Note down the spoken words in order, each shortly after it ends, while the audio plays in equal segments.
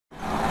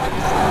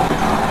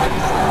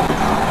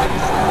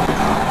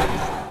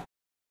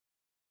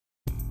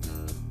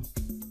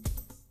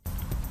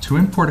To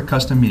import a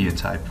custom media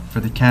type for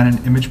the Canon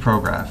Image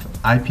Prograph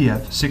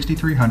IPF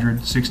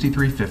 6300,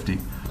 6350,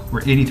 or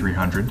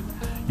 8300,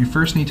 you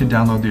first need to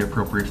download the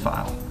appropriate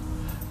file.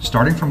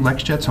 Starting from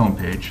LexJet's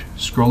homepage,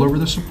 scroll over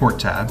the Support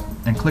tab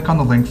and click on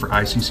the link for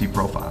ICC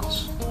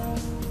profiles.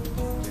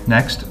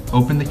 Next,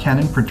 open the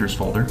Canon Printers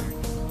folder.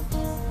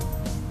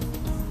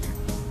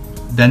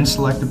 Then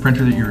select the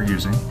printer that you are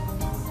using.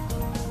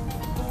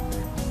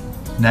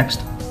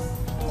 Next,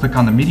 click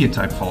on the Media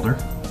Type folder,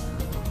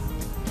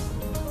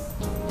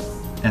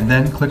 and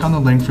then click on the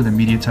link for the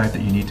media type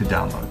that you need to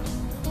download.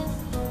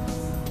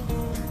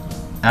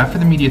 After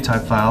the media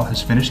type file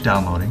has finished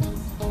downloading,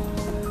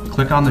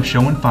 click on the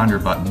Show in Finder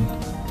button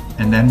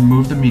and then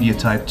move the media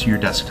type to your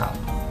desktop.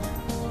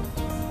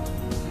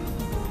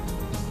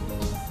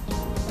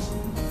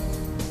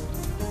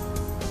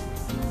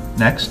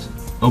 Next,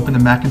 open the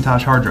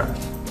Macintosh hard drive.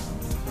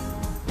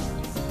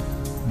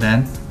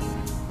 Then,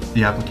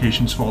 the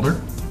Applications folder,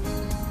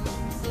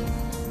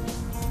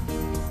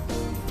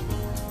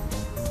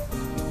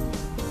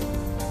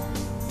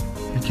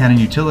 the Canon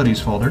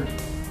Utilities folder,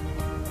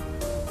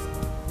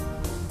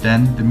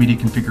 then the Media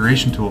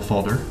Configuration Tool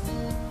folder,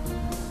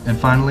 and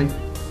finally,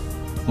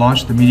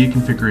 launch the Media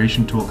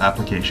Configuration Tool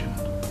application.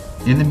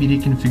 In the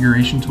Media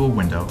Configuration Tool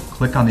window,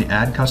 click on the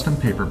Add Custom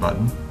Paper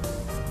button,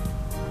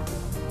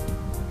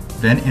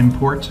 then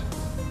Import,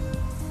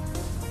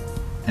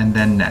 and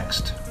then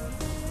Next.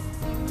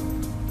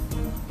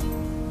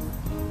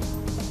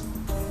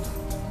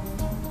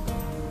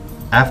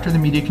 After the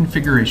Media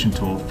Configuration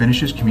Tool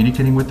finishes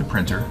communicating with the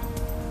printer,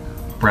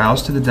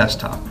 browse to the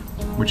desktop,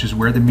 which is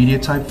where the media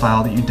type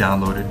file that you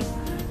downloaded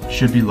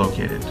should be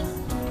located.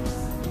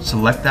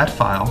 Select that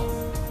file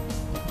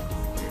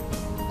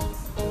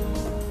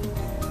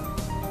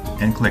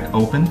and click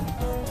Open,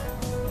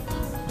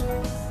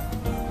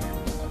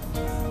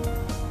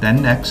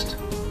 then Next,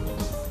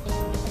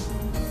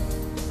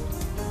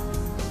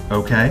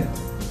 OK,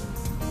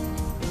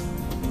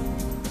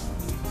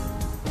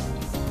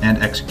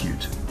 and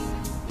Execute.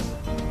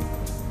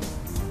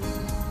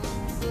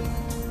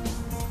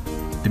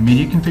 The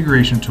Media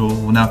Configuration Tool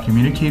will now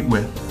communicate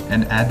with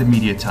and add the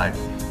media type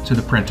to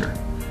the printer,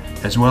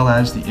 as well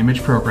as the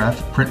Image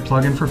Prograph print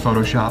plugin for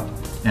Photoshop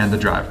and the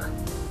driver.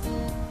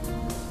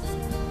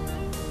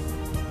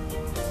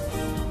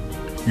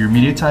 Your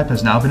media type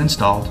has now been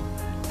installed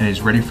and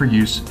is ready for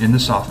use in the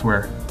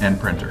software and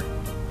printer.